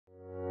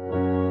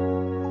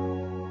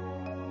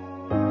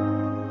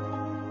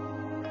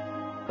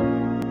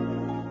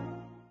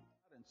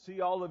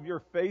see all of your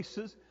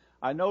faces.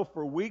 I know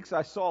for weeks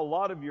I saw a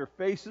lot of your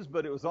faces,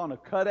 but it was on a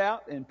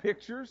cutout in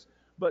pictures.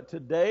 But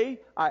today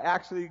I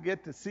actually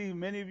get to see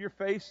many of your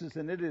faces,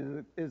 and it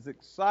is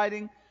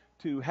exciting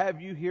to have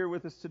you here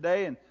with us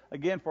today. And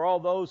again, for all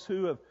those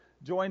who have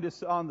joined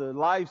us on the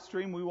live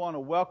stream, we want to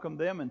welcome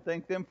them and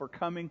thank them for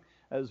coming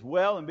as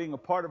well and being a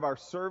part of our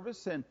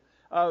service. And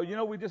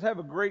we just have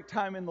a great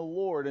time in the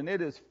Lord, and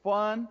it is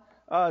fun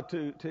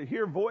to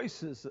hear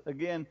voices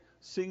again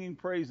singing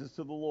praises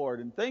to the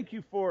Lord. And thank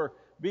you for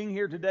being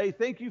here today.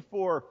 Thank you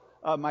for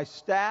my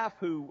staff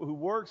who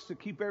works to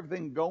keep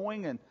everything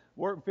going and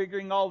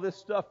figuring all this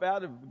stuff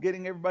out of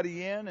getting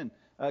everybody in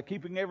and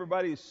keeping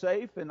everybody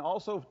safe, and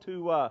also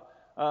to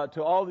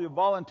all the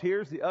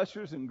volunteers, the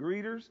ushers and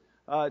greeters.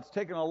 It's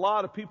taken a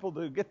lot of people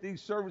to get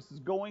these services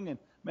going, and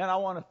man, I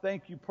want to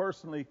thank you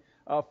personally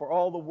for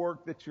all the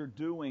work that you're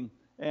doing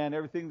and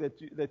everything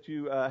that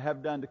you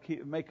have done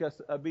to make us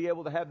be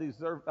able to have these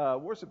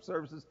worship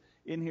services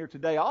in here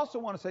today. I also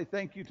want to say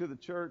thank you to the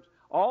church,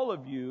 all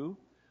of you,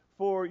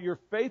 for your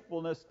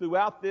faithfulness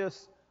throughout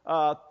this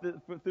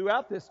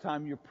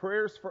time. Your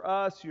prayers for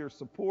us, your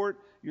support,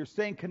 your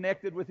staying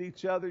connected with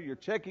each other, your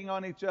checking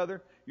on each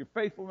other, your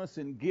faithfulness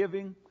in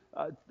giving.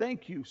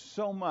 Thank you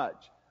so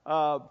much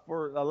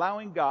for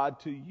allowing God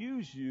to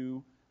use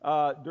you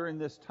during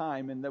this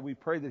time, and that we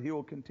pray that He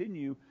will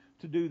continue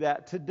to do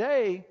that.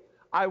 Today,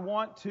 I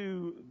want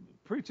to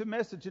preach a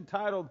message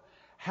entitled,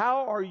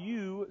 How Are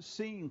You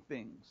Seeing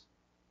Things?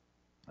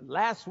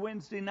 Last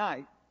Wednesday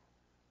night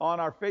on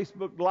our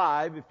Facebook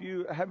Live, if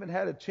you haven't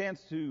had a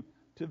chance to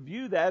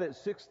view that at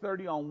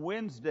 6:30 on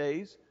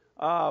Wednesdays,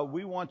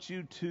 we want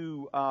you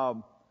to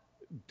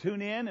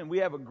tune in, and we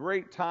have a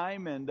great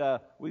time, and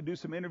we do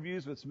some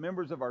interviews with some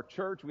members of our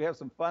church. We have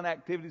some fun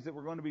activities that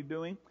we're going to be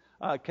doing.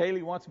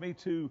 Kaylee wants me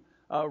to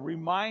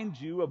remind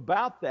you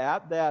about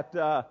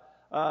that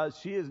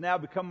she has now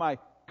become my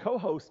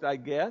co-host, I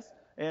guess,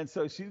 and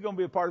so she's going to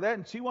be a part of that,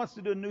 and she wants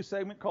to do a new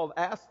segment called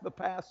Ask the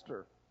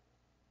Pastor.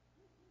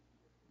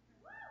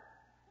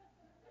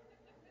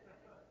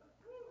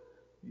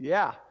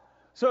 Yeah.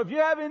 So if you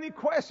have any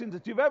questions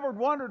that you've ever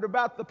wondered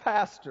about the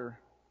pastor,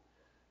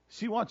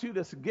 she wants you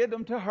to get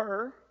them to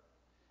her,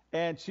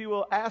 and she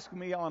will ask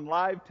me on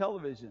live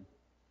television.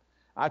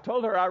 I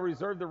told her I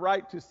reserve the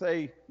right to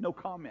say no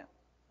comment.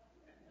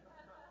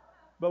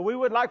 But we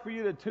would like for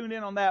you to tune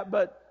in on that.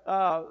 But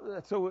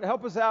so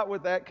help us out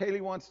with that.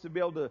 Kaylee wants to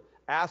be able to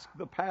ask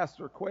the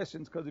pastor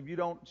questions, because if you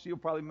don't, she'll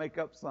probably make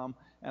up some,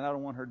 and I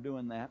don't want her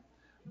doing that.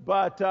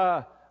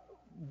 But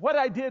what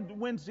I did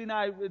Wednesday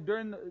night,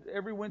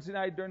 every Wednesday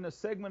night during the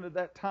segment of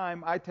that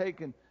time, I take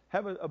and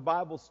have a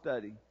Bible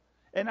study.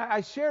 And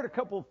I shared a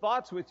couple of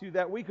thoughts with you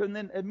that week, and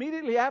then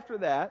immediately after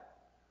that,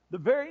 the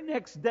very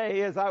next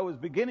day, as I was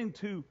beginning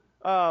to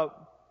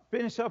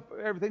finish up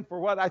everything for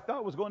what I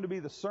thought was going to be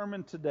the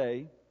sermon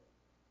today,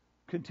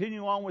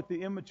 continue on with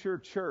the immature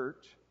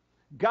church,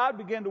 God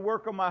began to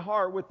work on my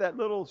heart with that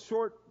little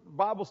short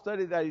Bible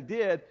study that He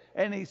did,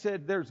 and He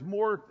said, there's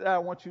more that I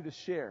want you to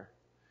share.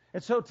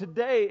 And so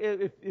today,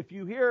 if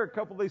you hear a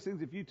couple of these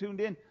things, if you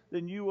tuned in,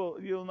 then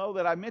you'll know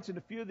that I mentioned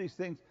a few of these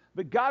things.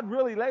 But God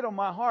really laid on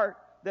my heart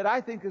that I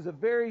think is a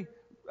very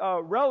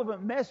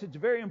relevant message, a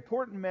very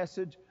important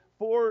message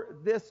for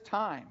this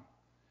time.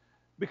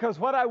 Because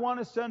what I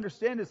want us to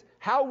understand is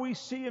how we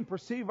see and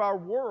perceive our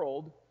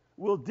world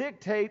will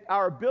dictate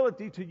our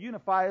ability to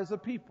unify as a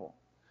people.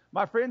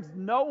 My friends,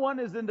 no one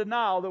is in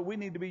denial that we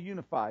need to be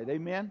unified.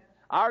 Amen?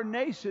 Our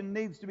nation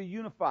needs to be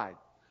unified.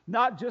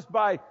 Not just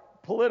by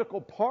political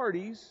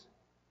parties,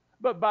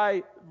 but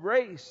by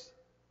race,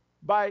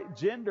 by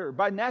gender,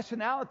 by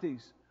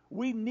nationalities.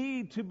 We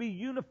need to be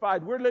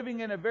unified. We're living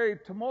in a very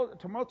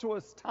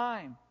tumultuous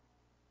time.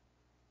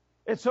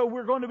 And so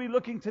we're going to be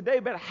looking today,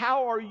 but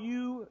how are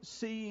you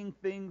seeing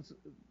things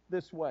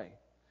this way?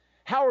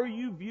 How are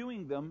you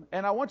viewing them?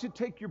 And I want you to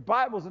take your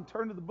Bibles and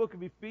turn to the book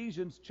of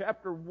Ephesians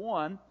chapter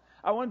 1.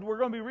 We're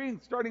going to be reading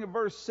starting at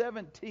verse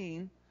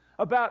 17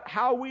 about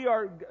how we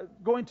are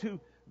going to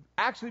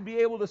actually be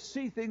able to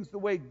see things the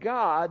way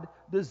God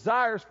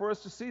desires for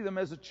us to see them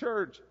as a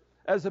church,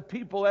 as a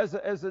people, as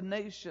a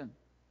nation.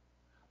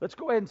 Let's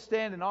go ahead and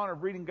stand in honor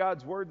of reading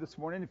God's Word this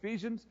morning.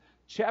 Ephesians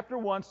chapter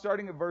 1,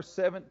 starting at verse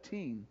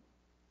 17.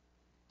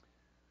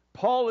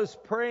 Paul is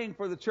praying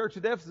for the church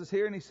at Ephesus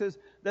here, and he says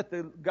that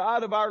the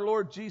God of our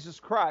Lord Jesus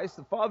Christ,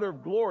 the Father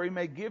of glory,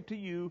 may give to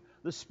you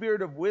the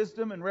spirit of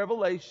wisdom and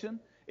revelation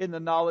in the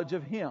knowledge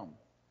of Him.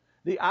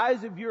 The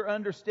eyes of your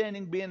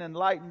understanding being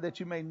enlightened, that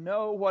you may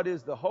know what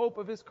is the hope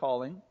of His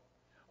calling,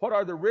 what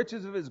are the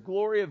riches of His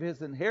glory, of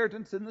His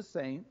inheritance in the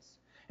saints,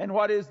 and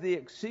what is the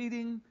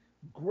exceeding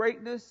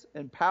greatness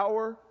and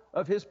power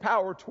of His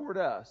power toward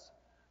us,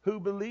 who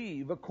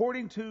believe,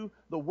 according to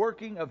the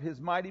working of His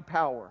mighty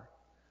power.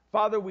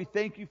 Father, we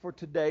thank You for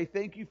today.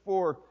 Thank You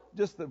for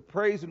just the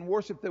praise and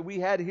worship that we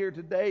had here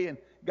today. And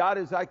God,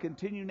 as I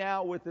continue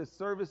now with this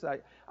service,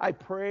 I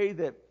pray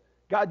that,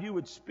 God, You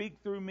would speak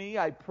through me.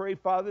 I pray,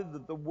 Father,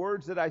 that the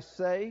words that I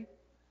say,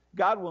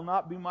 God, will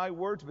not be my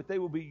words, but they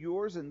will be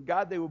Yours. And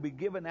God, they will be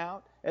given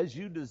out as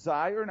You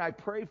desire. And I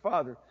pray,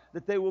 Father,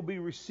 that they will be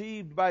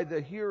received by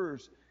the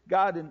hearers,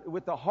 God, and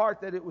with the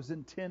heart that it was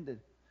intended.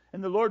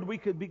 And the Lord, we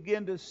could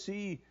begin to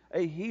see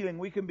a healing.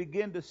 We can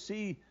begin to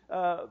see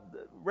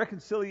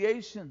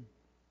reconciliation.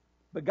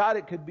 But God,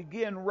 it could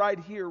begin right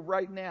here,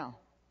 right now.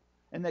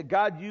 And that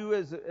God,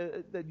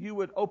 that you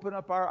would open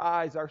up our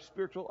eyes, our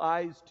spiritual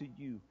eyes to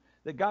you.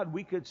 That God,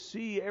 we could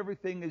see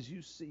everything as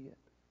you see it.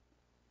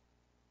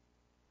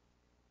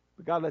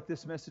 But God, let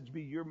this message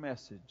be your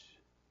message.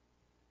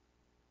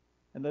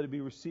 And let it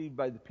be received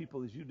by the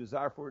people as you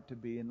desire for it to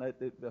be. And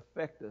let it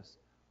affect us,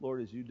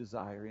 Lord, as you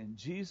desire. In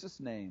Jesus'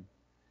 name,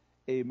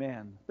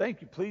 amen.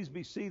 Thank you. Please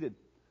be seated.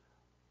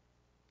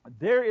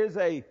 There is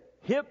a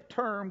hip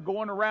term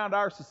going around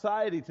our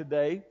society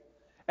today.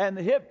 And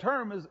the hip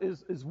term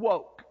is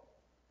woke.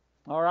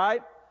 All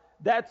right?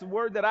 That's a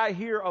word that I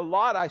hear a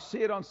lot. I see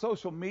it on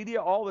social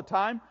media all the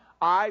time.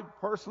 I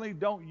personally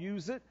don't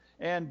use it.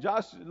 And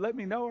Josh let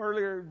me know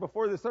earlier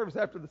before the service,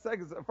 after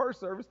the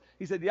first service,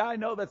 he said, yeah, I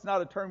know that's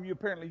not a term you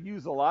apparently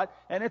use a lot.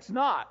 And it's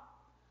not.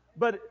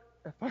 But,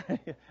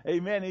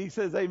 amen. He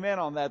says amen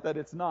on that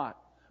it's not.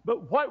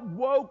 But what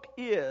woke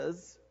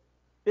is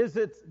it's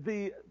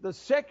the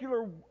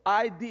secular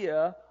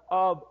idea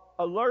of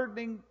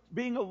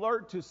being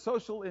alert to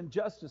social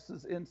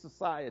injustices in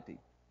society.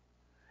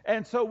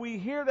 And so we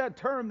hear that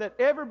term that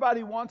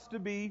everybody wants to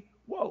be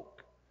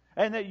woke.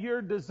 And that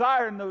your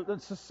desire and the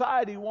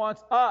society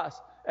wants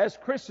us as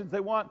Christians, they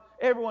want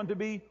everyone to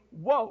be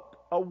woke,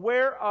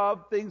 aware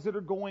of things that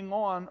are going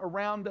on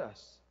around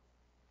us.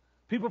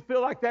 People feel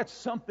like that's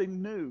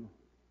something new.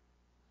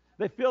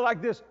 They feel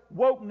like this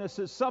wokeness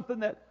is something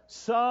that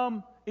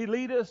some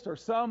elitist or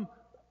some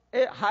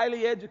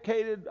highly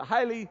educated,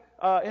 highly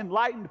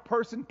enlightened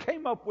person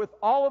came up with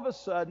all of a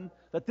sudden,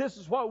 that this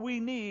is what we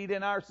need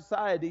in our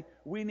society.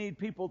 We need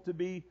people to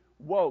be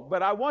woke.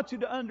 But I want you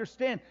to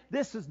understand,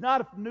 this is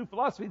not a new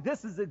philosophy.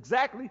 This is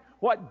exactly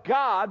what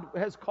God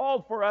has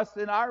called for us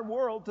in our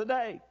world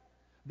today.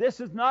 This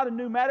is not a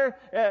new matter,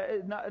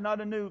 not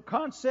a new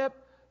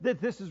concept.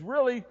 That this is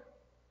really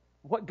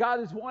what God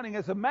is wanting.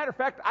 As a matter of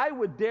fact, I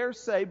would dare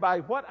say, by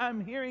what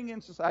I'm hearing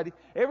in society,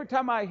 every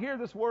time I hear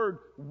this word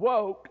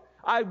woke,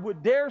 I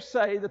would dare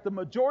say that the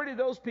majority of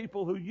those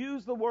people who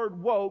use the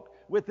word woke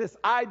with this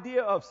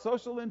idea of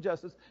social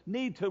injustice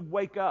need to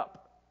wake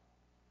up.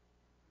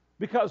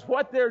 Because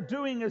what they're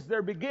doing is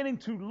they're beginning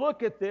to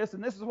look at this,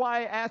 and this is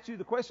why I asked you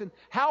the question,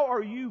 how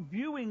are you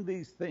viewing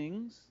these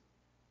things?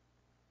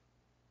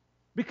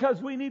 Because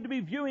we need to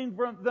be viewing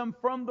them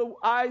from the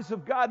eyes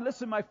of God.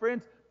 Listen, my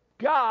friends,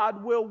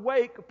 God will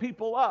wake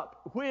people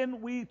up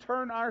when we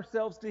turn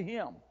ourselves to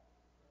Him.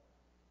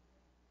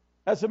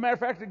 As a matter of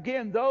fact,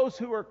 again, those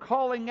who are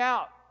calling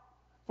out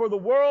for the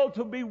world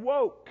to be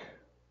woke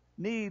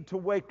need to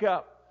wake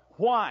up.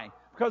 Why?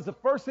 Because the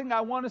first thing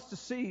I want us to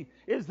see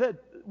is that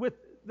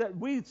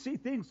we see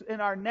things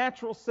in our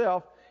natural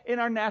self, in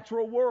our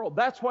natural world.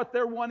 That's what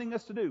they're wanting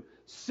us to do.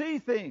 See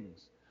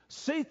things.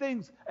 See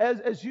things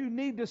as you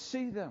need to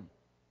see them.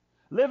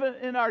 Live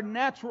in our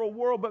natural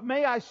world. But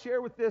may I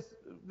share with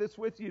this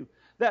with you,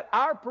 that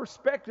our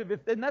perspective,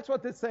 and that's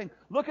what this is saying,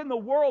 look in the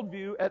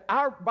worldview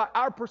by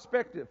our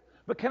perspective.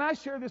 But can I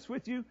share this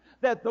with you,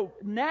 that the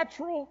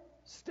natural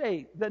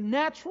state, the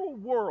natural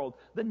world,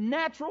 the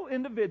natural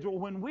individual,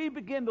 when we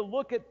begin to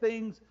look at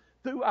things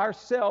through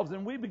ourselves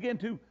and we begin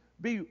to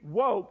be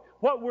woke,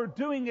 what we're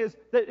doing is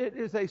that it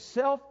is a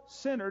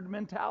self-centered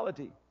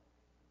mentality.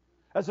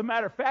 As a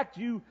matter of fact,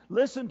 you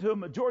listen to a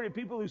majority of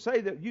people who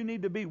say that you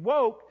need to be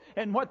woke,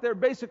 and what they're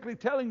basically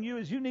telling you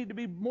is you need to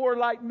be more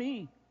like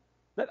me.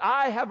 That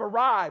I have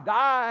arrived,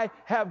 I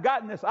have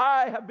gotten this,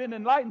 I have been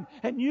enlightened,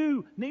 and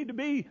you need to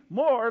be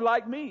more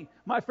like me.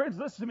 My friends,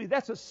 listen to me.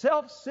 That's a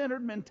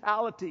self-centered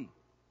mentality.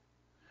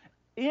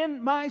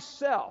 In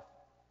myself,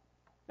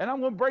 and I'm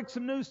going to break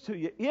some news to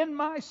you. In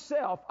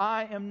myself,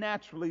 I am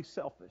naturally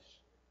selfish.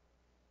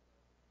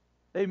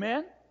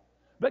 Amen?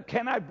 But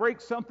can I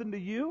break something to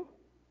you?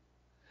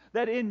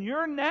 That in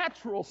your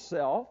natural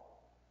self,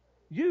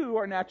 you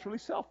are naturally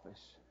selfish.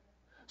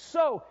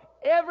 So,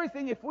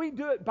 everything, if we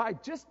do it by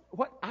just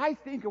what I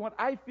think and what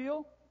I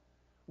feel,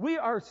 we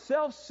are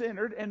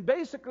self-centered. And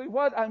basically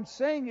what I'm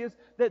saying is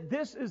that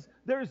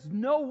there's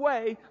no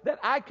way that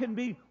I can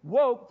be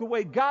woke the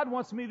way God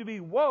wants me to be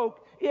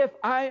woke if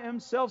I am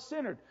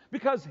self-centered.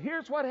 Because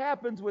here's what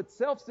happens with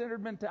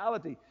self-centered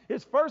mentality.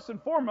 Is first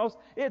and foremost,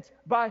 it's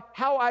by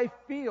how I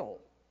feel.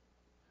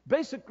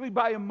 Basically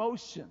by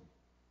emotion.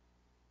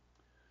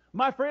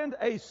 My friend,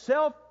 a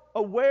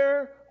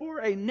self-aware or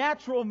a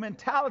natural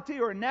mentality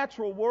or a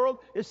natural world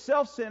is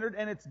self-centered,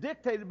 and it's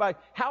dictated by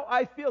how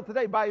I feel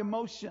today, by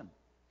emotion.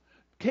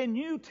 Can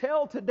you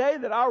tell today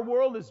that our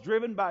world is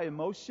driven by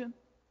emotion?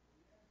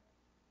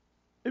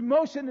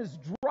 Emotion is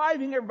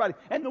driving everybody.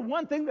 And the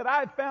one thing that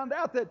I've found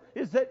out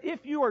is that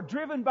if you are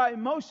driven by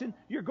emotion,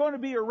 you're going to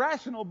be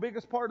irrational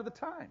biggest part of the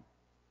time.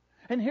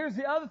 And here's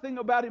the other thing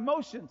about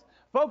emotions.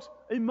 Folks,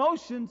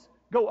 emotions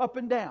go up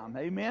and down.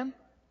 Amen?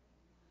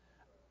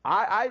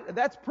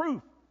 That's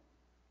proof.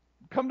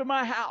 Come to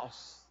my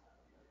house.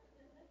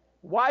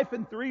 Wife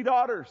and 3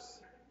 daughters.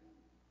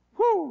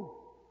 Whoo!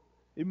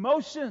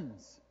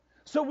 Emotions.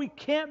 So we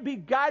can't be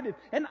guided.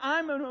 And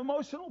I'm an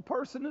emotional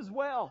person as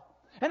well.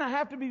 And I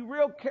have to be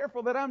real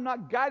careful that I'm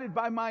not guided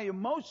by my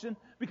emotion,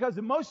 because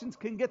emotions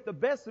can get the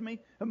best of me.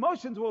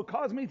 Emotions will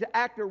cause me to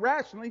act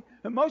irrationally.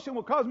 Emotion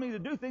will cause me to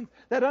do things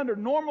that under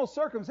normal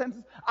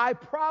circumstances I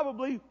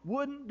probably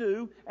wouldn't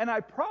do and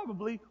I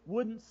probably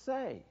wouldn't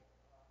say.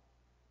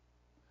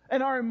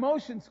 And our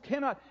emotions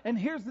cannot. And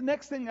here's the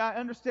next thing I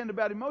understand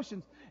about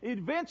emotions.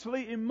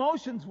 Eventually,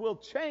 emotions will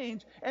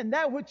change, and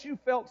that which you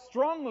felt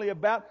strongly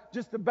about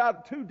just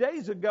about 2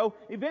 days ago,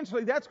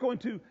 eventually that's going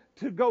to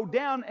go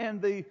down, and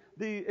the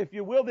if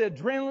you will, the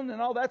adrenaline and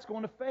all that's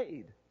going to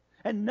fade.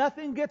 And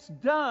nothing gets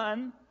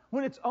done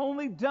when it's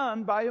only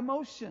done by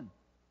emotion.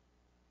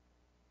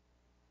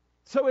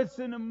 So it's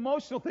an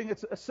emotional thing.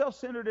 It's a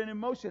self-centered and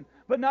emotion.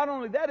 But not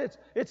only that,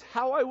 it's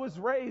how I was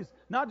raised.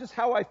 Not just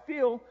how I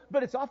feel,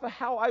 but it's off of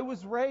how I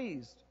was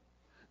raised.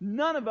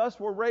 None of us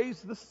were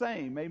raised the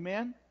same.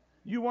 Amen?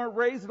 You weren't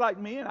raised like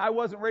me, and I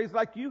wasn't raised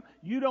like you.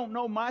 You don't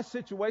know my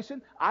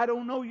situation. I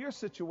don't know your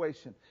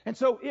situation. And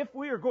so if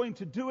we are going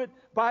to do it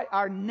by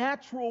our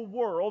natural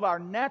world, our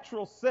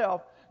natural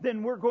self,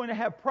 then we're going to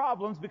have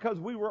problems, because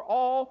we were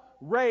all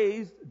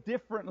raised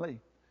differently.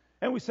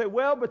 And we say,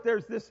 well, but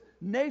there's this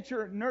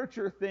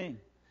nature-nurture thing.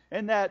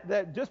 And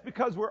that just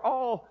because we're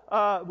all,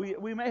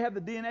 we may have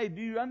the DNA.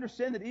 Do you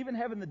understand that even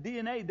having the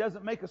DNA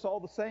doesn't make us all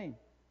the same?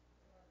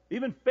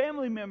 Even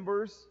family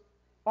members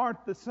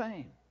aren't the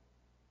same.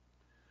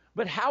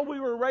 But how we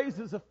were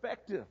raised is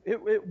effective.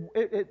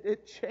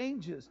 It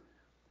changes.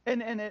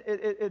 And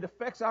it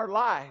affects our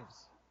lives.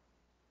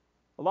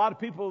 A lot of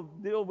people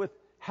deal with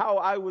how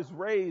I was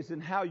raised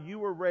and how you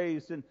were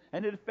raised. And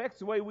it affects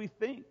the way we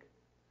think.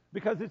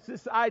 Because it's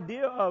this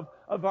idea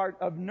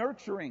of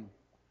nurturing,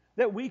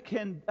 that we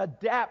can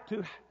adapt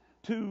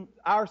to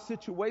our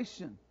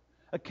situation.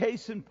 A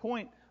case in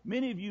point,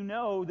 many of you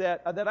know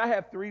that I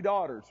have 3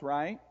 daughters,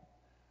 right?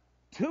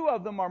 2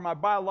 of them are my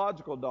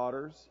biological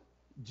daughters.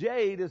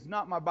 Jade is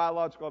not my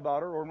biological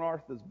daughter, or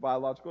Martha's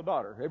biological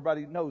daughter.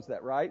 Everybody knows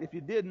that, right? If you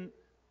didn't,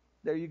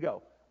 there you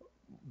go.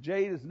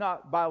 Jade is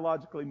not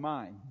biologically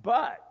mine.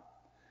 But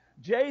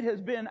Jade has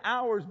been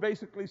ours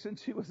basically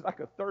since she was like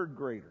a 3rd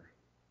grader.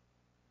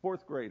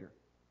 4th grader.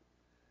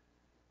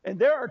 And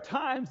there are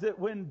times that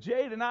when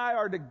Jade and I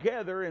are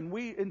together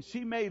and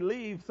she may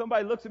leave,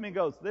 somebody looks at me and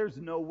goes, there's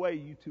no way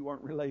you two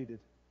aren't related.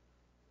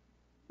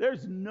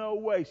 There's no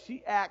way.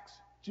 She acts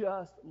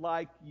just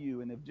like you.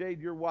 And if Jade,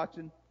 you're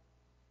watching,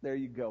 there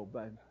you go,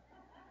 bud.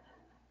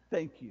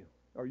 Thank you.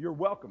 Or you're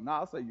welcome. No,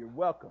 I'll say you're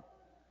welcome.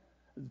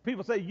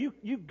 People say,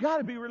 you've got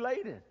to be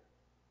related.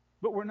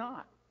 But we're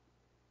not.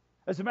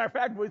 As a matter of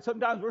fact,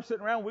 sometimes we're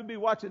sitting around, we'd be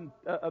watching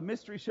a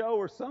mystery show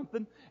or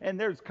something, and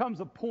there comes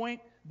a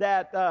point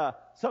that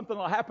something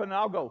will happen, and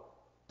I'll go,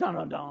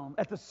 dun-dun-dun.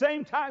 At the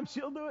same time,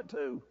 she'll do it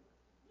too.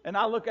 And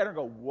I'll look at her and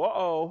go,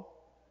 whoa.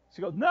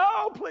 She goes,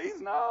 no, please,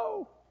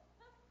 no.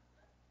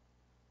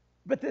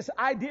 But this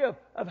idea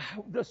of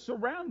the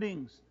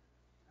surroundings.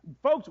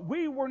 Folks,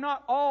 we were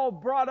not all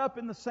brought up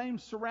in the same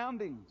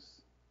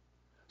surroundings.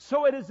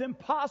 So it is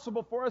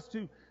impossible for us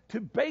to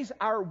base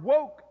our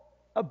woke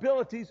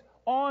abilities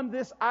on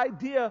this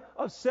idea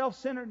of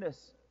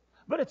self-centeredness.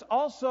 But it's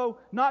also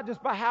not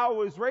just by how I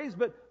was raised,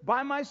 but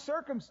by my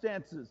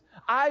circumstances.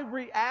 I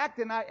react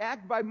and I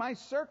act by my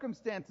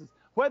circumstances,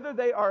 whether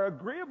they are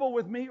agreeable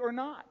with me or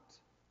not.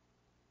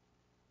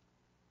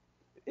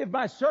 If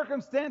my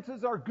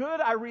circumstances are good,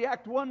 I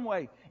react one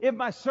way. If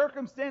my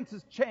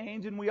circumstances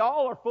change, and we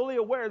all are fully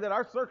aware that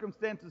our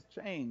circumstances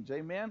change,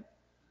 amen?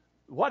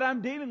 What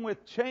I'm dealing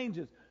with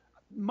changes.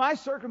 My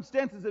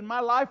circumstances in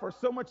my life are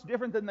so much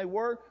different than they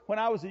were when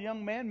I was a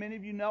young man. Many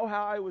of you know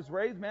how I was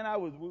raised. Man,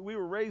 we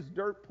were raised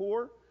dirt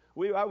poor.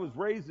 I was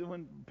raised,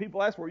 when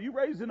people ask, were you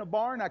raised in a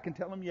barn? I can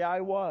tell them, yeah,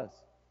 I was.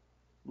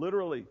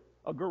 Literally,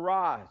 a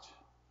garage.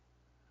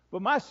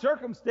 But my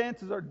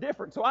circumstances are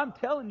different. So I'm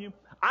telling you,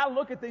 I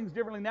look at things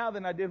differently now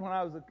than I did when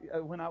I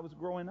was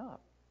growing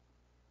up.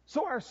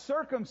 So our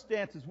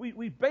circumstances,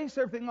 we base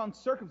everything on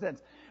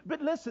circumstance.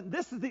 But listen,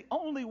 this is the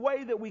only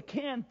way that we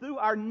can through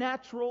our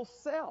natural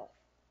self.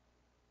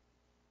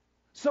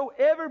 So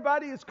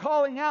everybody is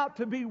calling out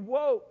to be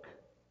woke.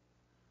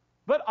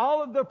 But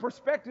all of the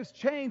perspectives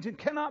change and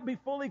cannot be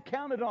fully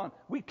counted on.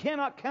 We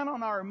cannot count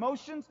on our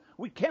emotions.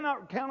 We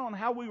cannot count on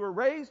how we were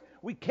raised.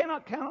 We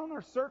cannot count on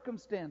our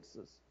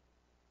circumstances.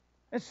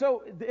 And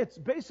so it's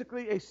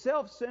basically a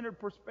self-centered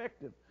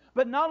perspective.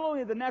 But not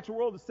only the natural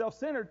world is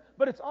self-centered,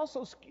 but it's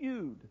also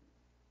skewed.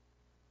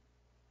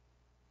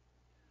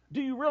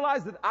 Do you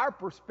realize that our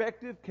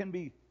perspective can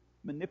be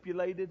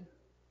manipulated?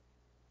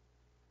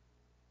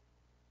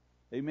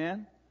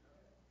 Amen?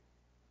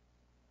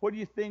 What do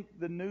you think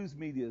the news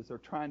medias are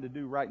trying to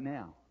do right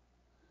now?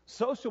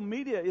 Social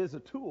media is a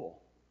tool.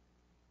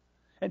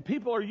 And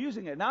people are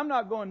using it. Now, I'm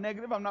not going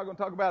negative. I'm not going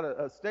to talk about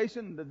a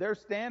station, their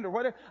stand or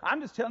whatever.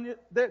 I'm just telling you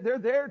they're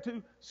there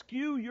to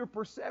skew your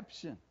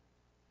perception.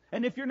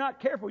 And if you're not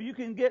careful, you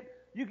can get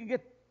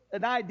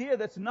an idea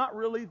that's not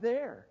really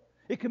there.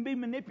 It can be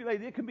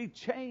manipulated. It can be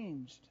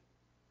changed.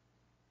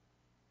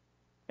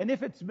 And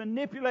if it's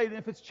manipulated,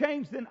 if it's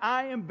changed, then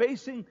I am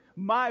basing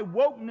my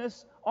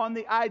wokeness on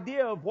the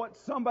idea of what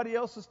somebody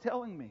else is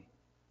telling me.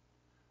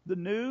 The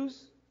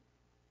news,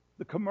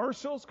 the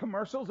commercials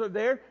are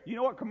there. You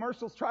know what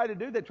commercials try to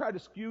do? They try to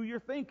skew your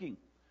thinking.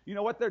 You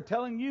know what they're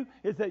telling you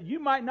is that you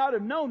might not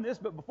have known this,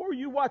 but before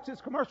you watch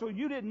this commercial,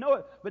 you didn't know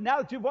it. But now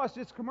that you've watched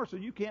this commercial,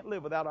 you can't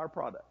live without our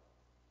product.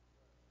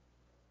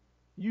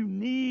 You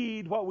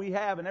need what we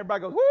have. And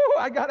everybody goes, whoo,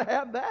 I got to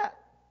have that.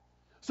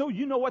 So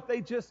you know what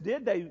they just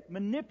did? They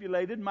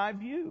manipulated my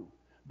view.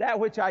 That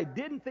which I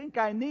didn't think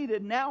I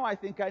needed, now I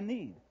think I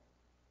need.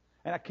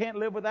 And I can't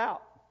live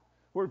without.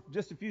 Where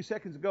just a few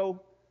seconds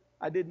ago,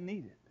 I didn't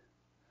need it.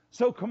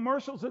 So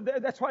commercials are there.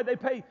 That's why they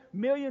pay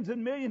millions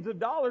and millions of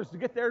dollars to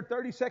get their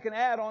 30-second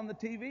ad on the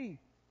TV,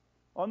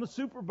 on the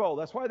Super Bowl.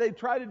 That's why they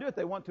try to do it.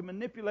 They want to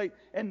manipulate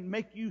and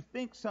make you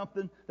think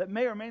something that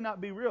may or may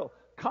not be real.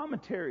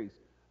 Commentaries,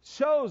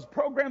 shows,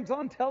 programs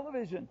on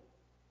television.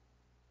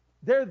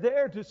 They're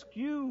there to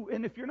skew,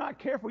 and if you're not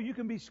careful, you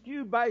can be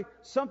skewed by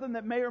something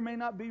that may or may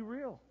not be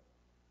real.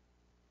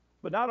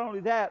 But not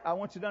only that, I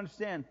want you to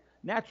understand,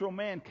 natural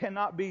man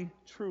cannot be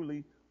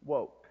truly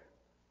woke.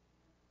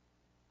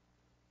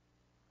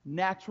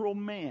 Natural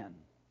man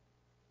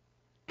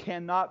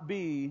cannot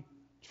be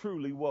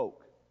truly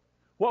woke.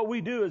 What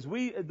we do is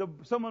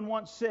someone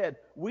once said,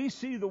 we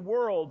see the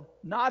world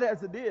not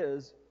as it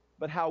is,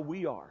 but how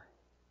we are.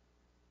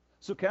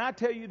 So can I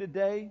tell you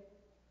today,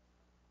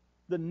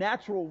 the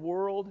natural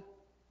world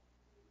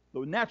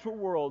and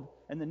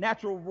the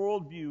natural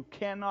worldview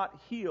cannot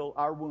heal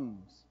our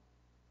wounds.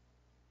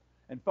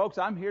 And folks,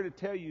 I'm here to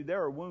tell you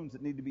there are wounds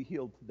that need to be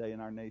healed today in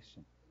our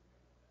nation.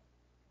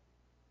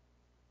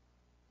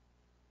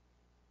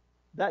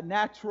 That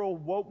natural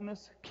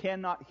wokeness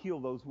cannot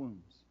heal those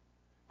wounds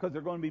because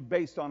they're going to be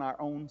based on our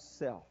own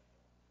self.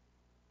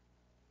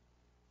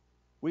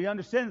 We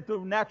understand that the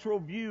natural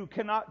view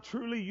cannot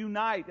truly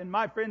unite. And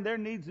my friend, there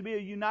needs to be a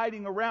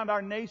uniting around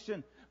our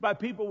nation by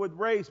people with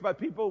race, by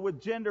people with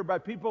gender, by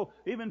people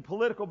even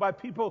political, by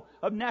people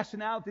of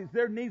nationalities.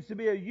 There needs to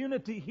be a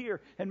unity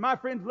here. And my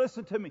friends,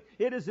 listen to me.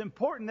 It is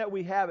important that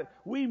we have it.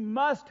 We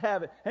must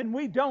have it. And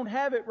we don't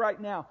have it right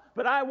now.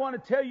 But I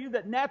want to tell you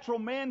that natural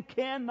man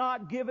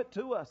cannot give it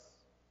to us.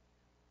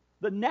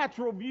 The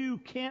natural view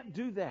can't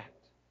do that.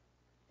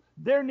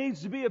 There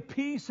needs to be a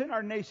peace in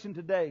our nation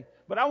today.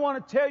 But I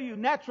want to tell you,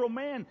 natural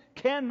man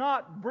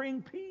cannot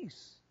bring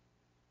peace.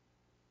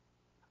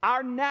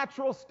 Our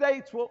natural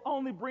states will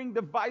only bring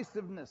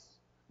divisiveness.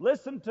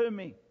 Listen to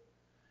me.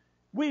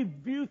 We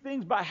view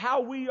things by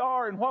how we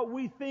are and what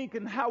we think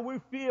and how we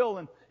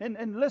feel.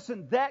 And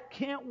listen, that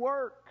can't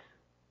work.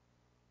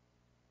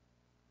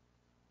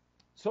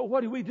 So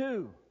what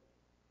do?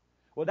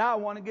 Well, now I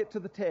want to get to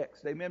the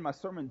text. Amen. My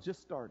sermon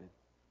just started.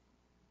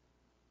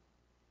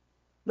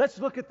 Let's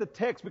look at the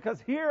text,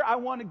 because here I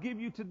want to give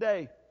you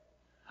today.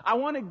 I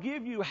want to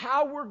give you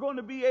how we're going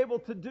to be able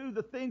to do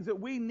the things that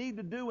we need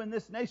to do in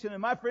this nation.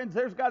 And my friends,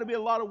 there's got to be a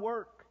lot of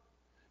work.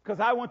 Because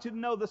I want you to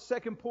know the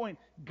second point.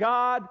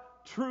 God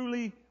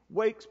truly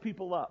wakes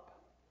people up.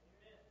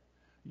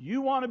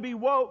 You want to be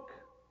woke?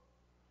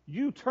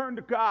 You turn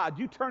to God.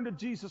 You turn to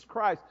Jesus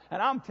Christ.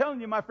 And I'm telling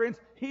you, my friends,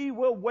 He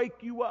will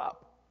wake you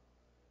up.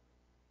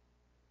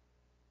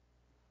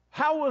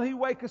 How will He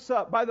wake us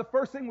up? By the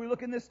first thing we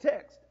look in this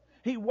text.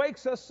 He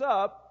wakes us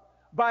up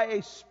by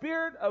a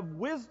spirit of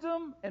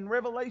wisdom and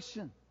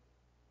revelation.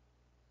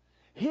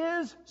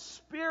 His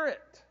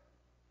Spirit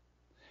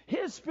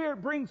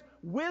brings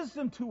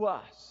wisdom to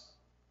us.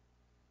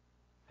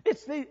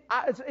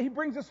 He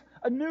brings us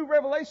a new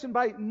revelation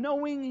by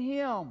knowing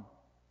Him.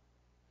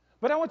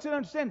 But I want you to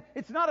understand,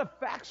 it's not a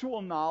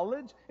factual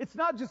knowledge. It's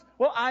not just,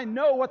 well, I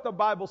know what the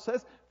Bible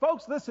says.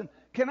 Folks, listen,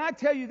 can I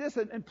tell you this?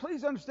 And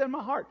please understand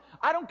my heart.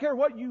 I don't care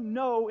what you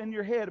know in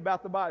your head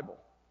about the Bible.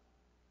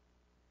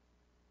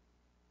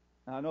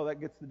 Now, I know that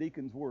gets the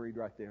deacons worried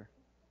right there.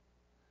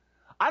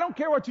 I don't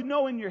care what you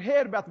know in your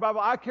head about the Bible.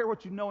 I care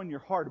what you know in your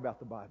heart about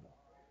the Bible.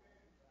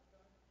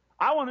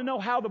 I want to know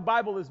how the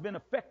Bible has been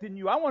affecting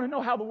you. I want to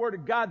know how the Word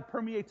of God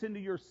permeates into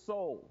your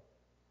soul.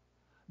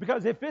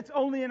 Because if it's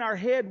only in our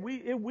head,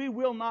 we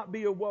will not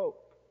be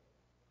awoke.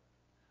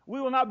 We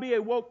will not be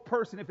a woke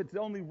person if it's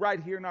only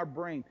right here in our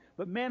brain.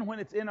 But man, when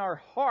it's in our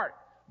heart,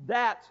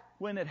 that's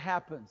when it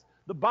happens.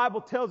 The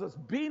Bible tells us,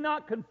 be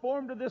not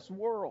conformed to this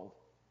world.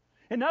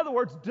 In other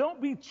words,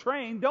 don't be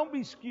trained, don't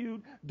be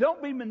skewed,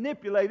 don't be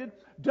manipulated,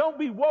 don't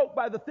be woke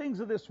by the things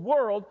of this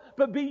world,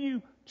 but be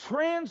you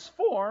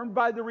transformed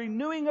by the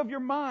renewing of your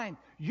mind.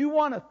 You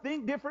want to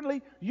think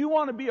differently? You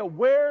want to be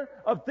aware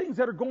of things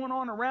that are going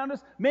on around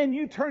us? Man,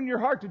 you turn your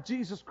heart to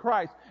Jesus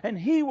Christ, and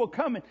He will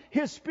come and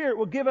His Spirit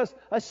will give us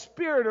a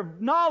spirit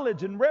of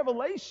knowledge and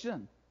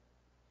revelation.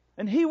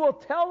 And He will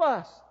tell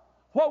us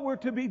what we're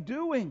to be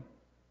doing.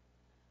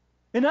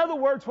 In other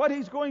words, what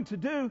He's going to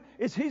do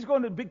is He's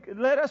going to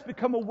let us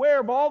become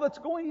aware of all that's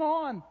going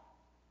on.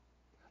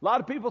 A lot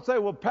of people say,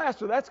 well,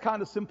 Pastor, that's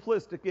kind of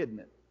simplistic, isn't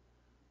it?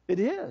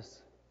 It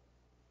is.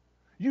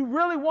 You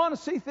really want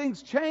to see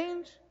things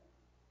change?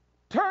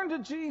 Turn to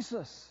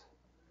Jesus.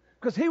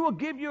 Because He will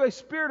give you a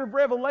spirit of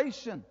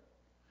revelation.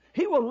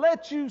 He will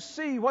let you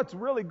see what's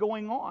really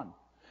going on.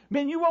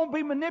 Man, you won't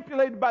be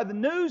manipulated by the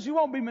news. You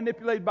won't be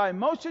manipulated by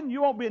emotion.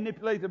 You won't be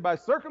manipulated by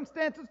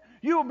circumstances.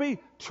 You will be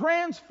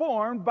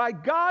transformed by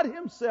God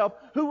Himself,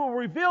 who will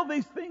reveal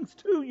these things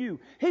to you.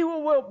 He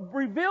will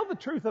reveal the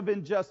truth of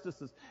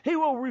injustices. He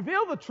will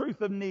reveal the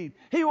truth of need.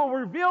 He will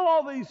reveal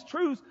all these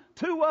truths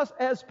to us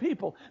as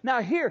people. Now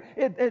here,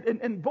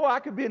 and boy, I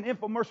could be an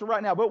infomercial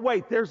right now, but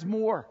wait, there's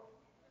more.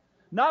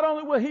 Not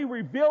only will He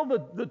reveal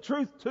the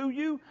truth to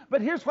you,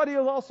 but here's what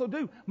He'll also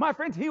do. My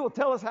friends, He will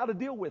tell us how to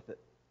deal with it.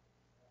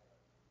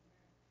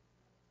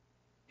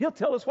 He'll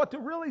tell us what to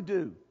really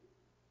do.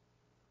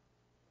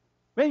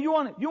 Man, you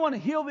want to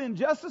heal the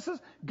injustices?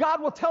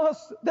 God will tell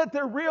us that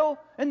they're real,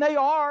 and they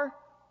are.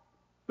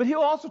 But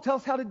He'll also tell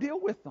us how to deal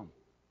with them.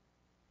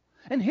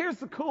 And here's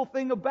the cool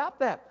thing about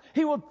that.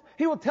 He will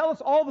tell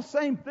us all the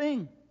same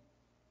thing.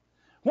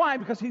 Why?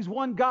 Because He's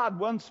one God,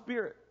 one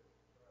Spirit.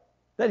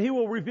 That He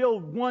will reveal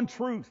one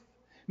truth.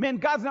 Man,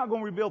 God's not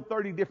going to reveal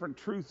 30 different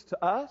truths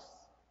to us.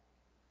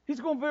 He's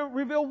going to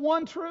reveal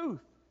one truth.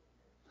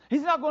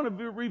 He's not going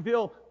to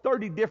reveal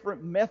 30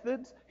 different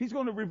methods. He's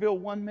going to reveal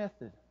one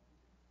method.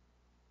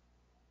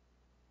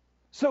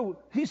 So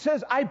He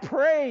says, I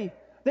pray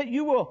that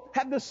you will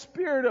have the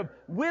spirit of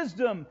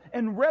wisdom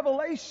and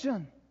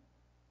revelation.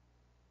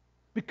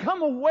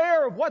 Become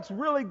aware of what's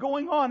really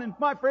going on. And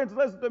my friends,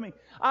 listen to me.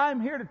 I'm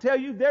here to tell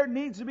you there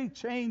needs to be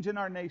change in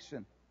our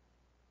nation.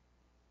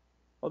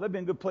 Oh, that'd be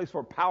a good place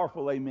for a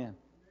powerful amen.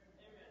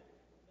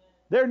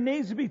 There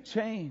needs to be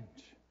change.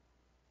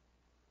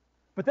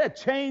 But that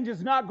change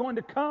is not going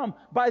to come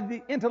by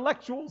the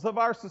intellectuals of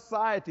our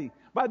society,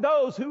 by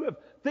those who have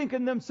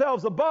thinking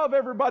themselves above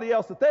everybody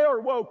else, that they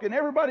are woke and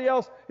everybody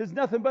else is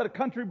nothing but a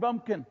country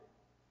bumpkin.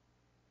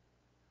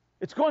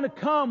 It's going to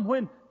come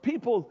when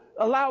people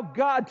allow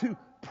God to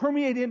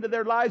permeate into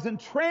their lives and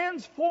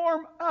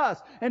transform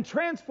us and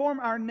transform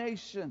our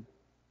nation.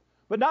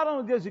 But not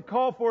only does He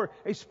call for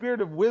a spirit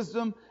of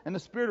wisdom and a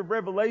spirit of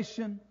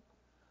revelation,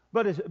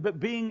 but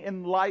being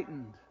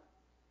enlightened.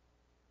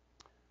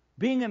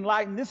 Being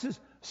enlightened, this is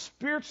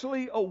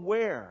spiritually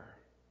aware.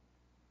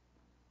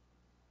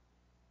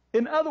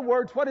 In other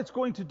words, what it's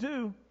going to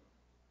do,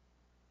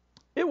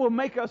 it will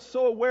make us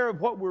so aware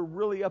of what we're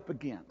really up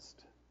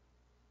against.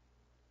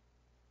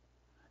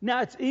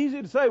 Now, it's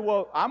easy to say,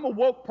 well, I'm a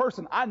woke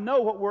person. I know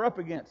what we're up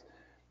against.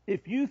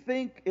 If you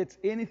think it's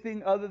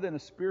anything other than a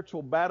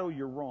spiritual battle,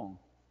 you're wrong.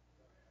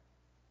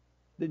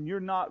 Then you're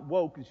not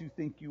woke as you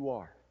think you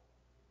are.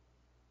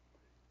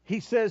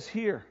 He says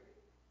here,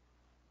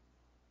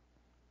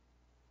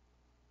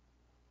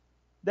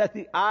 that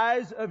the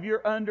eyes of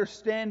your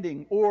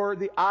understanding, or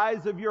the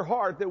eyes of your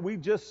heart that we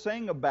just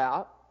sang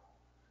about,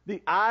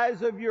 the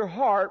eyes of your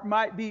heart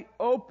might be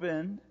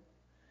opened,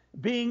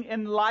 being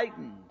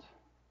enlightened.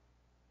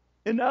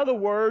 In other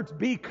words,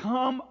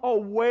 become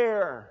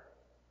aware.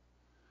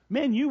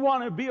 Man, you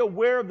want to be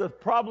aware of the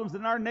problems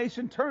in our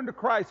nation? Turn to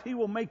Christ. He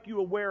will make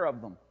you aware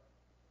of them.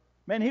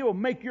 Man, He will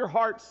make your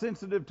heart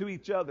sensitive to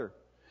each other.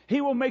 He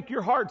will make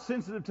your heart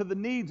sensitive to the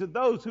needs of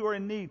those who are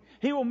in need.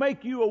 He will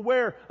make you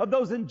aware of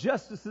those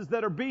injustices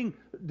that are being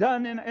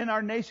done in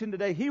our nation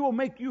today. He will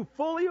make you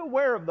fully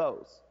aware of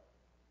those.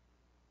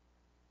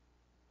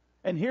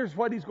 And here's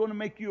what He's going to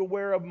make you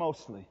aware of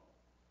mostly.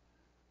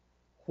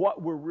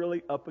 What we're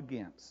really up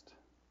against.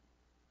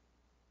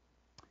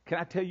 Can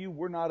I tell you,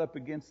 we're not up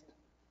against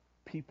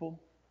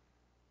people?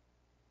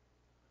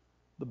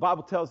 The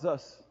Bible tells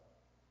us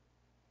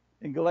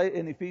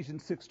in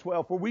Ephesians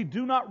 6:12, for we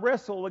do not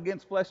wrestle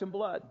against flesh and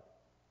blood.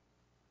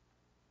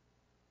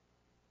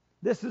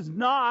 This is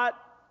not,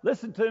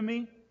 listen to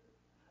me,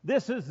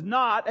 this is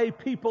not a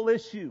people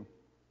issue.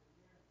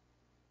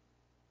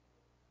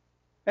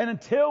 And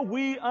until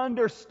we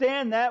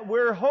understand that,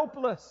 we're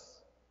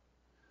hopeless.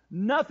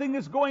 Nothing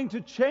is going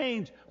to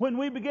change when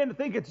we begin to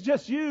think it's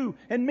just you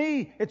and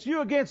me, it's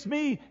you against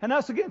me and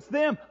us against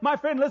them. My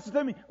friend, listen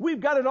to me, we've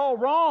got it all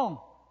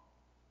wrong.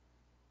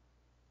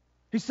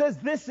 He says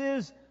this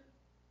is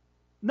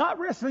not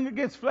wrestling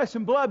against flesh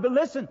and blood, but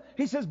listen,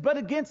 he says, but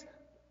against,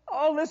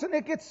 oh listen,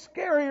 it gets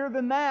scarier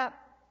than that.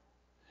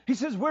 He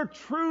says we're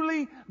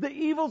truly the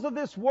evils of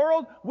this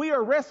world. We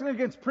are wrestling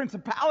against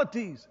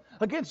principalities,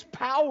 against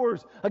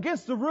powers,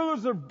 against the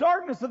rulers of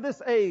darkness of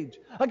this age,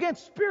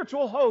 against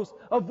spiritual hosts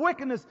of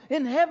wickedness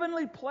in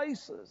heavenly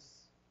places.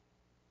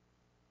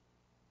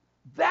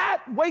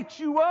 That wakes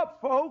you up,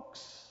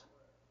 folks.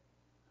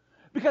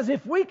 Because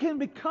if we can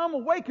become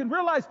awake and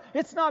realize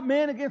it's not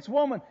man against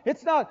woman,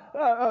 it's not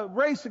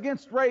race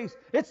against race,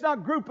 it's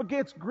not group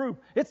against group,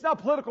 it's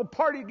not political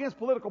party against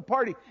political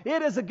party,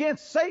 it is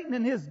against Satan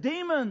and his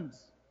demons.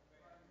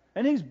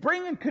 And he's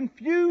bringing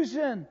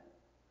confusion.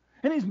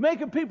 And he's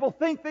making people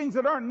think things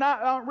that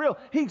aren't real.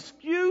 He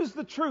skews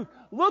the truth.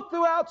 Look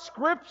throughout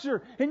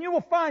Scripture and you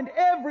will find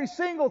every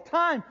single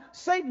time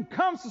Satan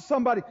comes to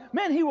somebody,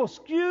 man, he will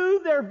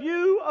skew their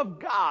view of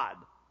God.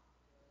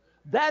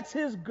 That's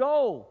his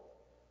goal.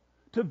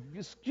 To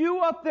skew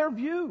up their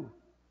view.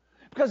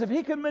 Because if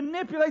he can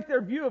manipulate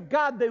their view of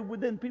God,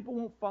 then people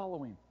won't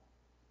follow him.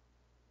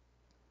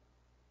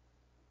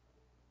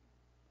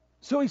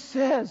 So he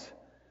says,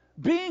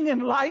 being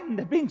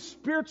enlightened, being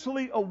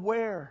spiritually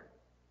aware.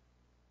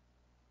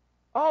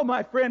 Oh,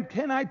 my friend,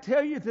 can I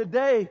tell you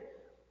today,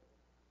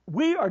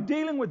 we are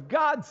dealing with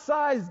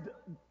God-sized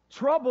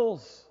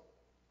troubles.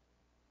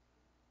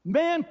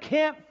 Man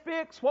can't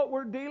fix what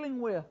we're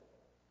dealing with.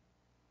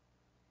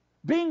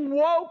 Being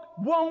woke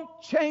won't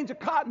change a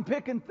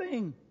cotton-picking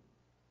thing.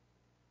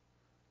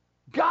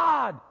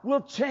 God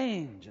will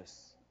change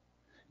us.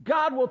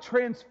 God will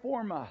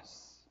transform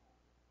us.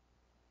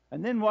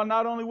 And then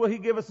not only will He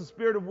give us a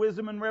spirit of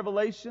wisdom and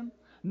revelation,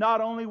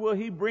 not only will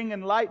He bring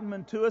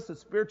enlightenment to us, a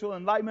spiritual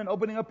enlightenment,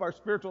 opening up our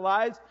spiritual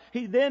eyes,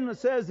 He then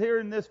says here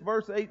in this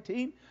verse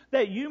 18,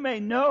 that you may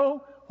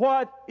know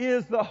what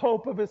is the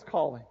hope of His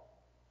calling.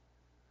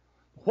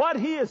 What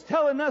He is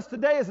telling us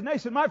today as a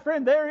nation, my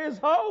friend, there is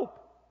hope.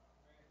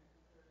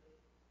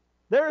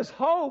 There is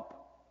hope.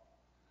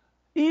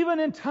 Even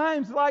in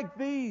times like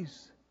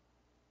these.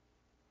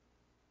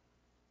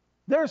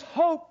 There's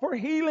hope for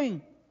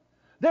healing.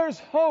 There's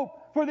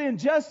hope for the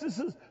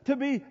injustices to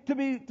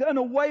be done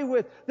away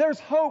with. There's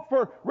hope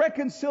for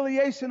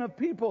reconciliation of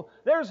people.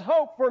 There's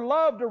hope for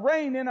love to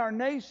reign in our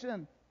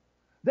nation.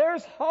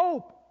 There's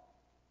hope.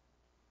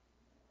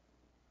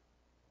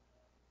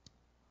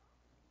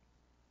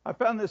 I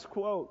found this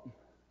quote,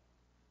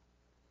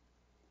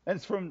 and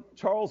it's from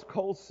Charles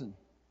Colson.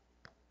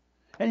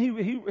 And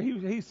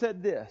he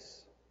said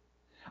this: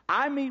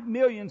 I meet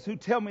millions who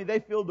tell me they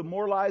feel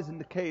demoralized and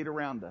decayed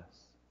around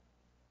us.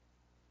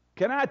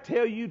 Can I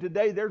tell you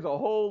today, there's a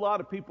whole lot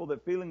of people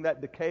that feeling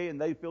that decay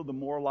and they feel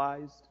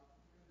demoralized.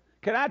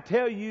 Can I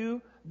tell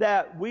you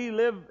that we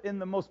live in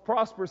the most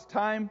prosperous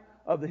time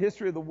of the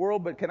history of the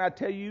world, but can I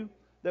tell you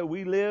that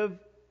we live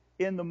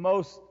in the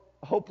most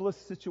hopeless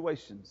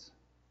situations?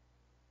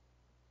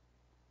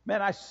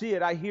 Man, I see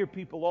it. I hear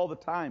people all the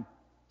time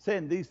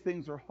saying these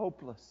things are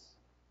hopeless.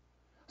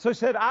 So he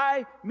said,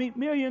 I meet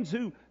millions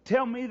who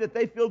tell me that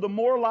they feel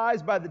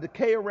demoralized by the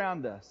decay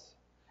around us.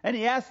 And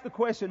he asked the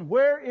question,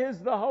 where is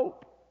the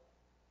hope?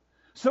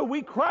 So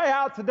we cry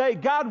out today,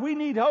 God, we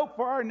need hope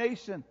for our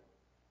nation.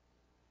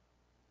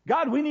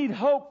 God, we need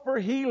hope for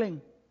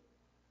healing.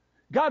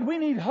 God, we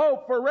need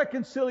hope for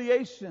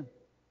reconciliation.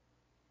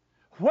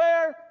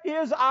 Where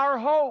is our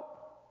hope?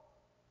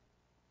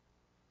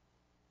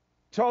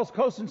 Charles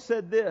Colson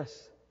said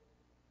this: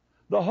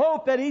 the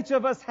hope that each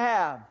of us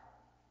have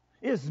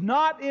is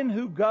not in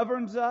who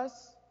governs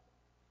us.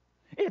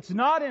 It's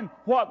not in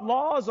what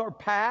laws are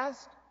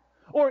passed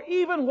or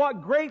even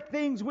what great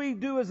things we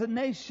do as a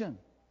nation.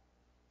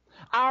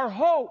 Our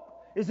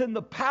hope is in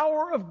the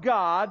power of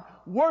God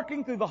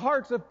working through the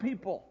hearts of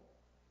people.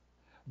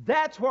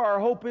 That's where our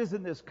hope is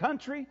in this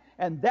country,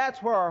 and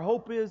that's where our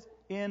hope is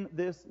in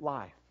this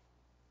life.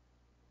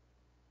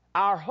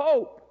 Our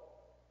hope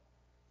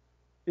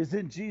is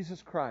in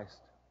Jesus Christ.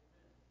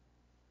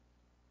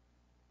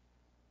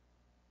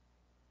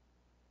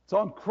 It's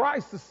on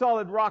Christ, the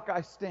solid rock,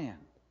 I stand.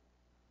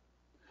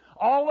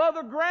 All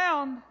other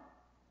ground,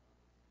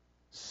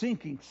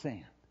 sinking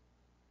sand.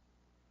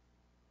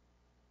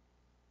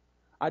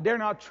 I dare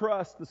not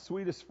trust the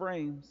sweetest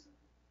frames,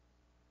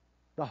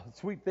 the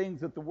sweet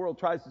things that the world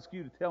tries to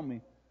skew to tell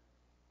me,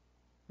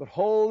 but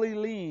wholly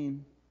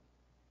lean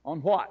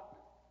on what?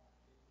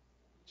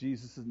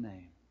 Jesus'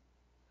 name.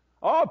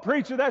 Oh,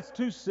 preacher, that's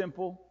too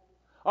simple.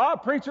 Oh,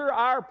 preacher,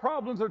 our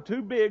problems are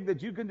too big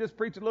that you can just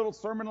preach a little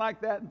sermon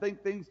like that and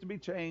think things to be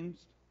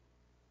changed.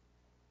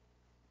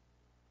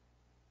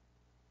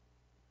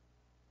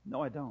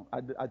 No, I don't.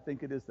 I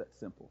think it is that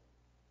simple.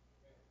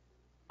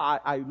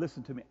 I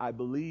listen to me. I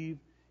believe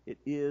it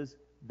is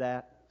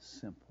that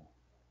simple.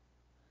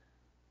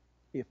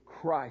 If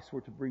Christ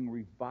were to bring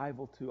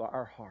revival to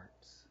our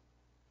hearts,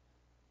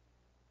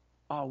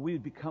 we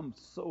would become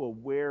so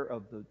aware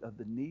of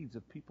the needs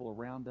of people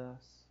around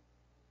us.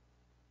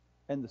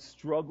 And the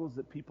struggles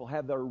that people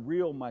have, they're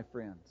real, my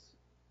friends.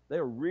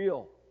 They're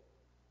real.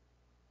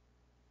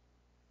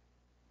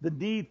 The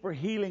need for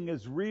healing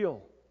is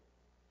real.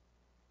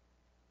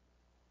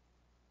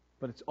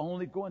 But it's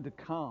only going to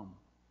come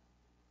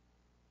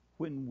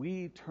when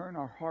we turn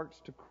our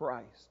hearts to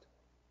Christ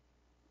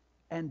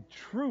and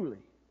truly,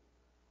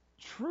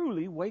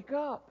 truly wake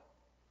up.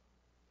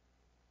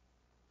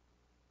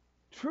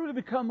 Truly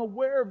become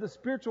aware of the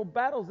spiritual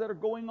battles that are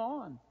going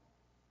on.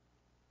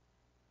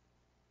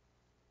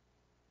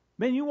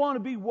 Man, you want to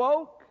be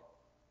woke?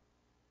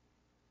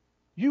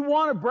 You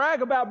want to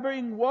brag about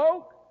being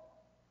woke?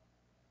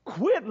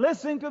 Quit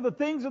listening to the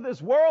things of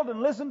this world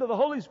and listen to the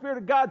Holy Spirit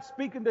of God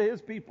speaking to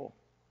His people.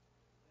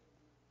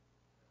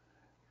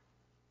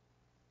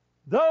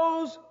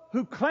 Those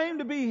who claim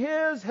to be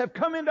His have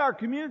come into our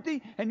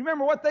community, and you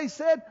remember what they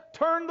said?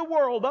 Turn the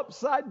world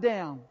upside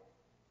down.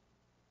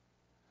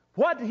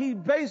 What he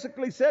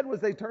basically said was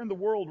they turned the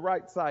world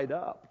right side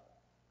up.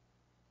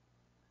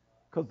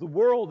 Because the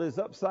world is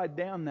upside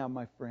down now,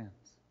 my friends.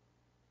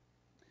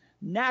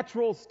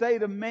 Natural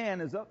state of man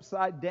is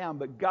upside down,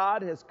 but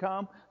God has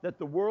come that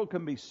the world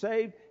can be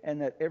saved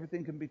and that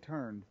everything can be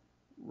turned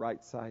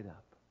right side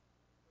up.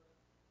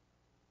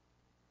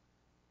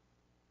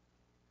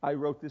 I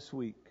wrote this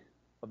week,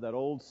 of that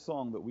old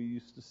song that we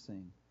used to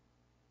sing.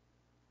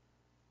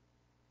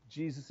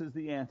 Jesus is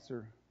the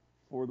answer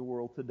for the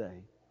world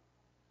today.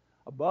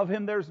 Above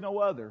him there's no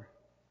other.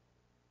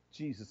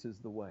 Jesus is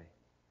the way.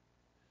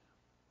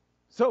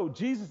 So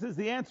Jesus is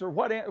the answer.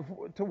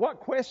 To what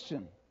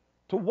question?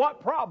 To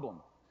what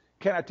problem?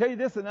 Can I tell you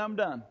this and I'm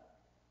done?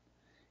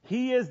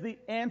 He is the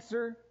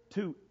answer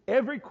to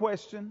every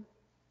question,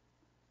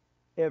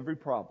 every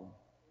problem.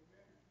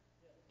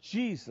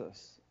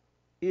 Jesus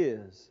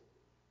is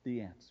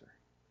the answer.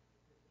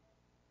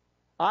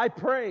 I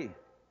pray,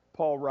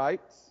 Paul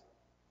writes,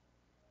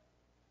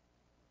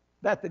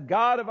 that the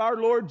God of our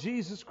Lord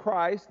Jesus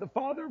Christ, the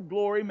Father of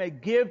glory, may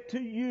give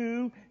to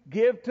you,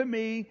 give to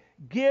me,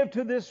 give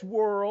to this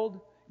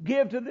world,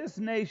 give to this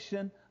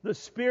nation the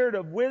spirit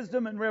of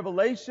wisdom and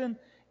revelation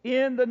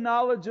in the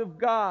knowledge of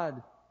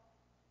God.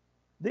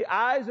 The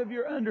eyes of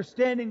your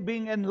understanding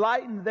being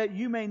enlightened, that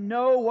you may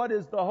know what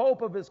is the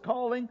hope of His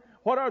calling,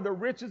 what are the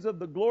riches of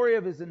the glory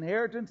of His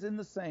inheritance in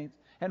the saints,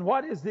 and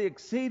what is the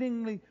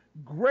exceedingly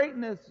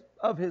greatness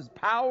of His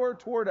power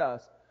toward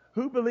us,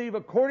 who believe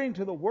according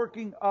to the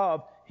working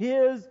of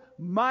His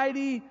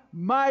mighty,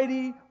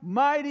 mighty,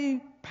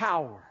 mighty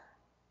power.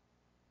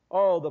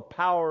 Oh, the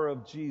power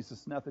of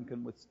Jesus, nothing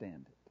can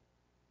withstand it.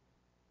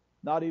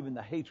 Not even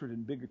the hatred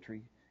and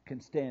bigotry can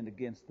stand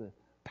against the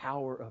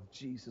power of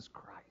Jesus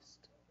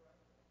Christ.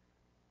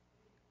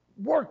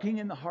 Working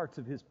in the hearts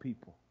of His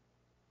people.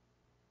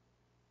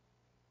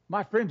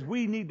 My friends,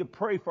 we need to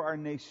pray for our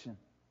nation.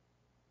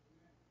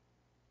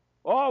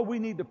 Oh, we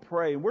need to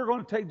pray. And we're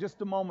going to take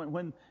just a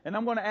moment and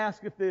I'm going to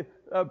ask if the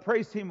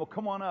praise team will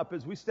come on up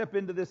as we step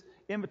into this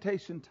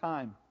invitation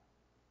time.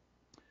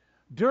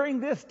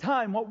 During this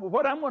time,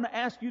 what I'm going to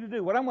ask you to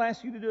do, what I'm going to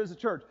ask you to do as a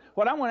church,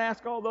 what I want to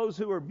ask all those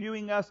who are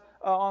viewing us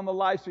on the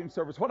live stream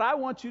service, what I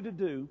want you to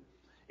do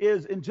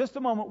is in just a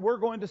moment we're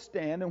going to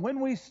stand. And when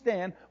we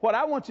stand, what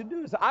I want you to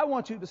do is I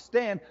want you to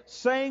stand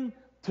saying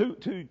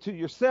to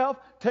yourself,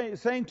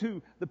 saying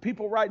to the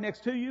people right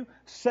next to you,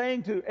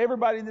 saying to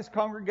everybody in this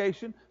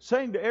congregation,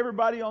 saying to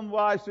everybody on the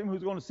live stream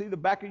who's going to see the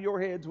back of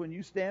your heads when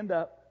you stand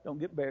up. Don't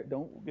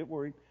get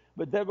worried.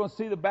 But they're going to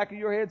see the back of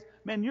your heads.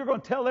 Man, you're going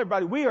to tell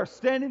everybody, we are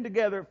standing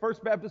together at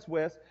First Baptist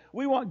West.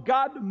 We want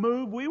God to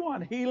move. We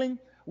want healing.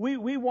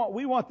 We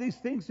want these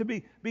things to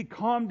be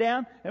calmed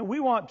down, and we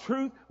want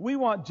truth. We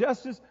want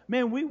justice.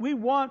 Man, we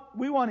want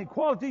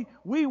equality.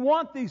 We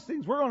want these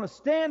things. We're going to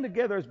stand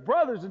together as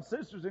brothers and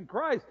sisters in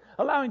Christ,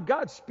 allowing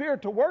God's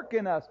Spirit to work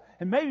in us.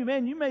 And maybe,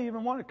 man, you may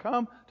even want to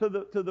come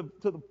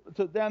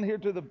to down here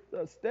to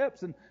the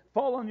steps and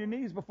fall on your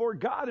knees before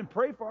God and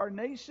pray for our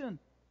nation.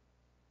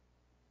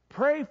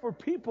 Pray for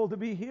people to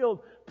be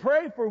healed.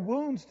 Pray for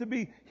wounds to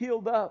be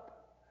healed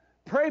up.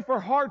 Pray for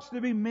hearts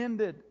to be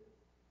mended.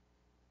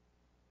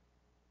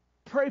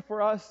 Pray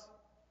for us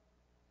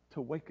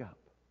to wake up.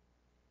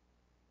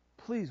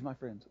 Please, my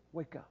friends,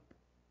 wake up.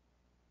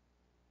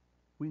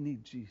 We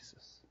need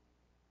Jesus.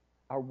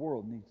 Our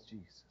world needs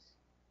Jesus.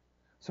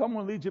 So I'm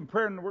going to lead you in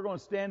prayer, and we're going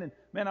to stand, and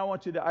man, I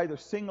want you to either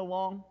sing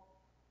along,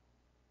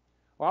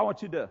 or I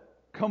want you to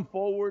come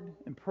forward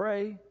and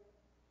pray,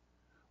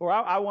 or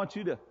I want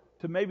you to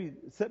maybe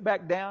sit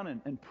back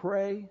down and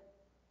pray.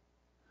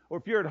 Or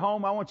if you're at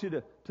home, I want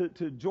you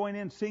to join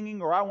in singing,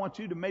 or I want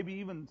you to maybe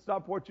even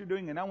stop what you're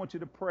doing, and I want you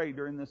to pray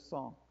during this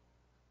song.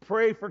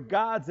 Pray for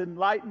God's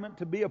enlightenment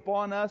to be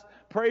upon us.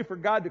 Pray for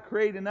God to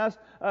create in us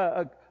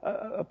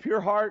a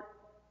pure heart,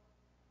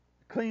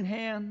 clean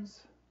hands,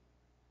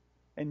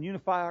 and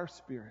unify our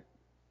spirit.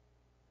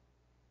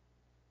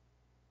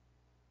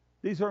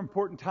 These are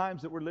important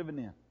times that we're living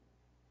in.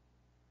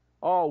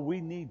 Oh, we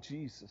need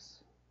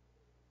Jesus.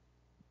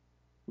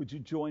 Would you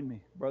join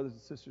me, brothers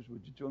and sisters?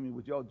 Would you join me?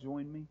 Would you all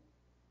join me?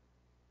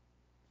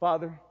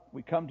 Father,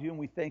 we come to you and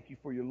we thank you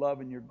for your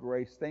love and your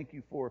grace. Thank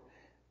you for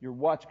your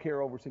watch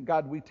care over us. And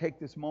God, we take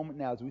this moment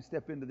now as we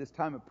step into this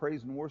time of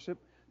praise and worship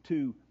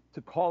to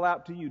call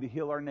out to you to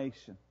heal our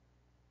nation,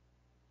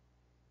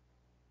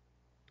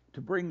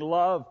 to bring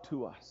love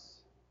to us,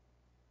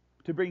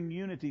 to bring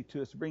unity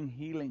to us, to bring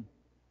healing.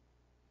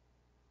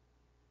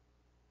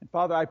 And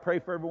Father, I pray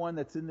for everyone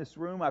that's in this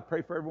room. I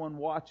pray for everyone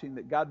watching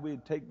that God, we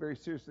would take very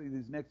seriously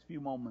these next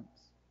few moments.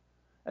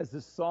 As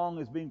this song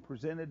is being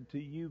presented to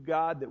you,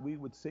 God, that we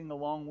would sing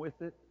along with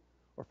it.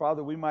 Or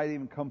Father, we might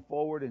even come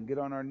forward and get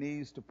on our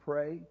knees to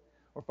pray.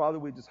 Or Father,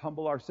 we just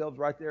humble ourselves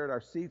right there at our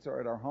seats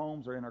or at our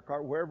homes or in our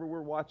car, wherever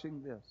we're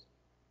watching this.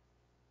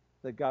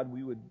 That God,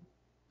 we would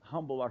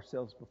humble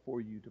ourselves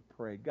before you to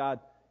pray. God,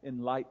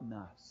 enlighten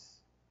us.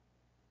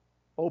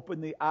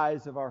 Open the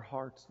eyes of our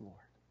hearts, Lord.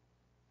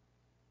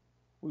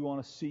 We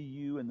want to see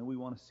you, and then we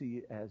want to see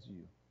it as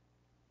you.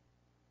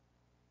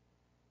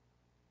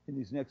 In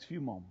these next few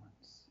moments,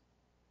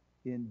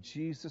 in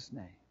Jesus'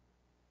 name,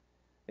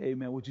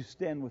 amen. Would you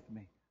stand with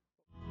me?